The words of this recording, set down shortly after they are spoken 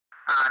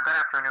Good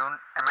afternoon.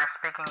 Am I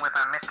speaking with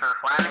Mr.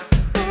 Flatty?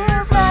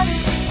 Dear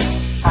Flatty,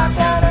 I've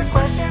got a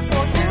question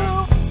for you.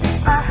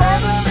 I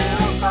have a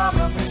little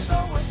problem, so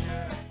would you?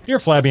 Dear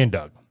Flabby and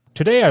Doug,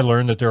 today I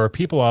learned that there are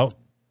people out.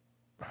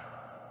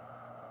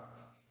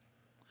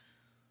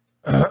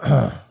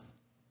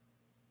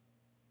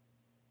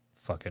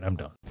 Fuck it, I'm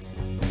done.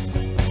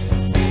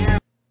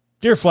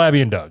 Dear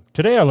Flabby and Doug,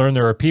 today I learned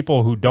there are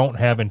people who don't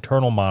have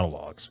internal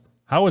monologues.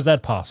 How is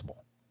that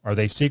possible? Are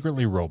they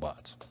secretly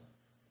robots?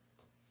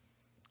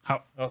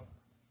 How? Oh,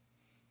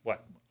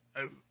 what?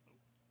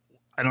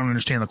 I don't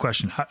understand the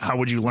question. How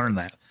would you learn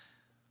that?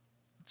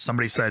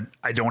 Somebody said,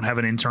 I don't have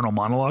an internal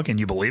monologue, and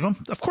you believe them?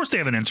 Of course they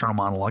have an internal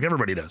monologue.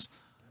 Everybody does.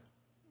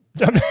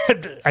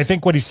 I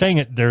think what he's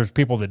saying, there's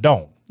people that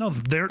don't. No,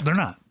 they're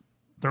not.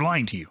 They're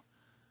lying to you.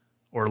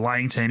 Or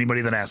lying to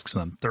anybody that asks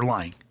them. They're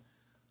lying.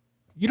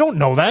 You don't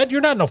know that. You're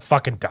not no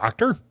fucking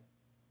doctor.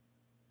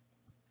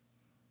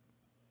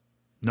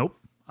 Nope.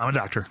 I'm a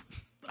doctor.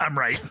 I'm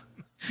right.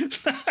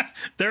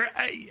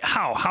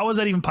 How is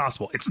that even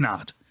possible? It's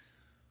not.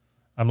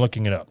 I'm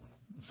looking it up.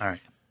 All right.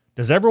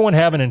 Does everyone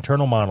have an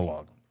internal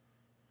monologue?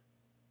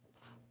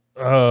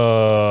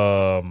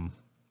 Not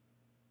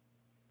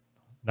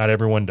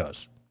everyone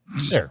does.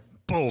 There.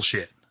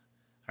 Bullshit.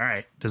 All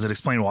right. Does it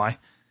explain why?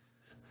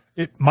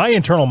 My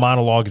internal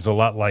monologue is a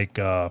lot like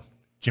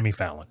Jimmy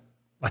Fallon.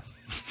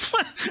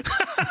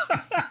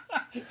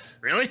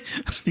 Really?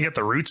 You got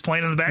the Roots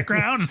playing in the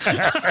background?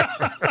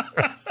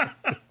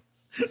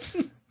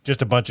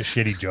 Just a bunch of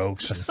shitty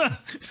jokes. And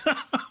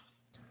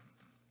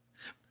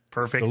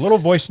Perfect. the little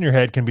voice in your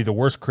head can be the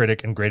worst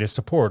critic and greatest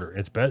supporter.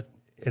 It's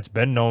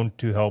been known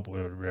to help.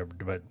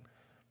 But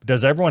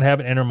does everyone have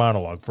an inner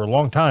monologue? For a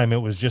long time,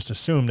 it was just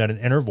assumed that an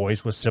inner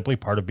voice was simply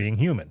part of being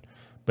human.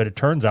 But it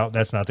turns out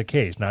that's not the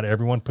case. Not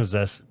everyone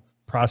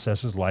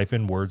processes life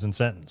in words and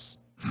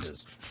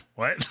sentences.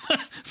 What?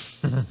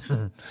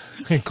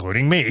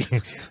 Including me.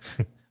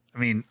 I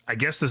mean, I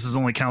guess this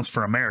only counts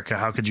for America.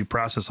 How could you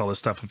process all this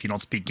stuff if you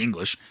don't speak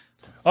English?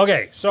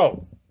 Okay,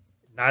 so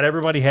not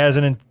everybody has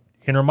an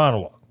inner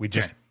monologue. We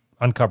just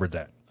uncovered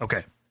that.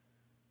 Okay.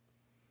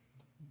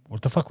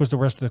 What the fuck was the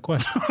rest of the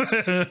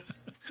question?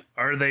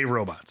 Are they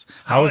robots?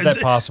 How is that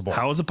possible?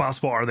 How is it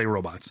possible? Are they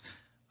robots?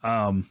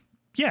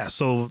 Yeah.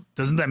 So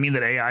doesn't that mean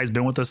that AI has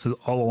been with us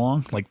all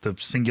along? Like the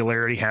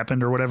singularity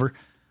happened or whatever?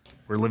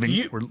 We're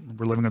living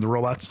with the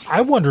robots.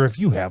 I wonder if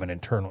you have an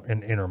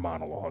inner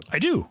monologue. I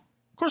do.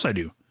 Of course I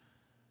do.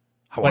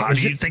 How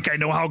do you think I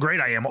know how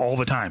great I am all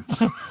the time?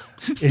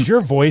 Is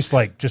your voice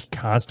like just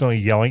constantly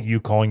yelling at you,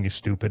 calling you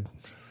stupid?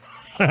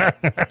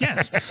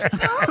 Yes.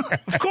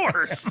 Of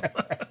course.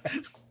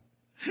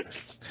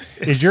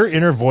 Is your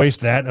inner voice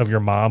that of your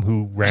mom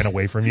who ran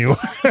away from you?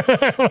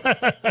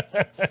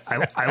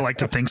 I like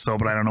to think so,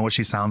 but I don't know what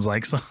she sounds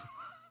like. So.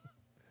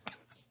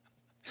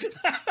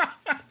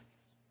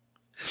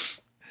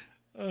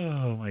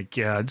 Oh my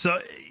God. So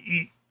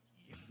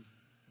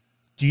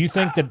do you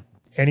think that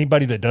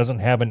anybody that doesn't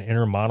have an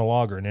inner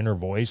monologue or an inner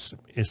voice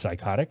is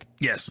psychotic?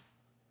 Yes.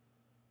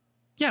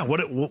 Yeah.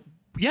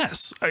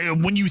 Yes.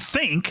 When you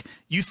think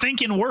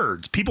in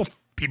words. People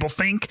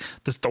think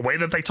this the way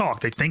that they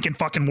talk. They think in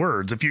fucking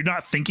words. If you're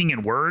not thinking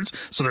in words,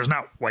 so there's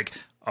not like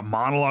a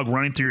monologue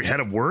running through your head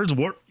of words,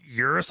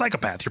 you're a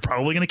psychopath. You're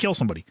probably going to kill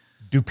somebody.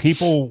 Do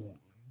people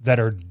that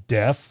are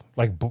deaf,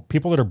 like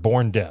people that are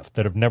born deaf,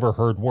 that have never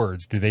heard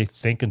words, do they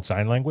think in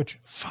sign language?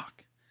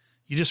 Fuck.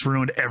 You just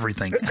ruined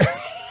everything.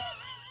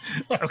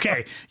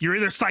 Okay. You're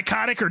either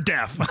psychotic or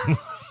deaf.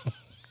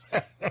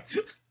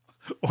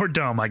 Or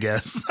dumb, I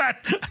guess.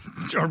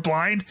 Or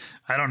blind.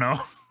 I don't know.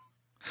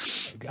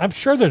 I'm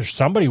sure there's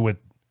somebody with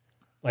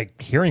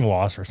like hearing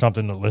loss or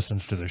something that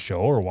listens to the show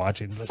or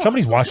watching.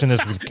 Somebody's watching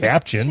this with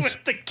captions.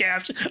 With the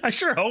caption. I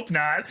sure hope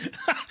not.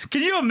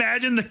 Can you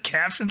imagine the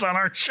captions on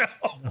our show?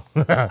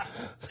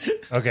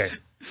 Okay.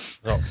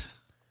 So,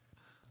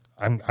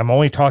 I'm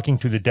only talking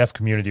to the deaf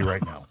community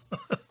right now.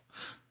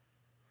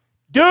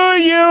 Do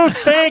you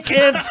think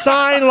in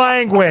sign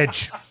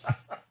language?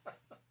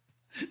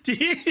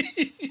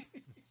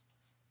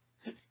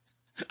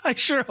 I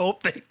sure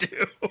hope they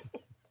do.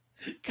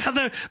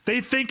 God, they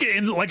think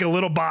in like a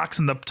little box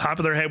in the top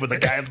of their head with a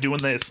guy doing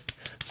this.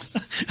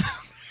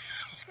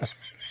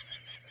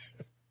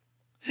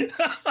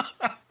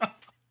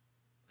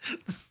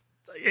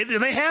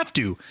 They have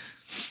to.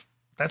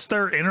 That's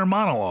their inner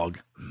monologue.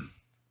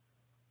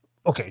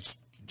 Okay,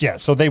 yeah,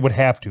 so they would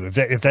have to.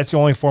 If that's the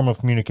only form of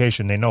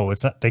communication they know,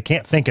 it's not. They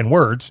can't think in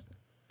words.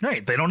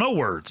 Right? They don't know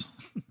words.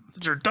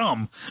 They're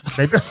dumb.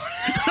 I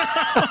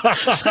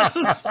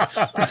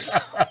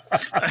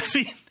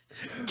mean.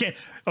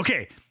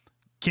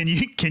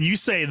 Can you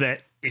say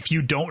that if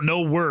you don't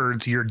know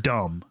words, you're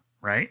dumb,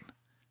 right?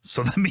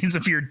 So that means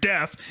if you're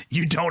deaf,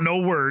 you don't know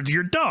words,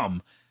 you're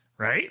dumb,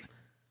 right?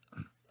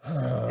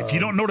 If you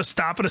don't know to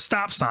stop at a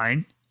stop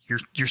sign,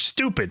 you're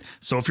stupid.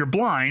 So if you're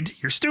blind,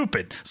 you're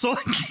stupid. So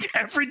like,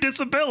 every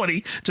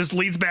disability just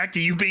leads back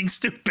to you being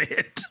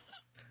stupid.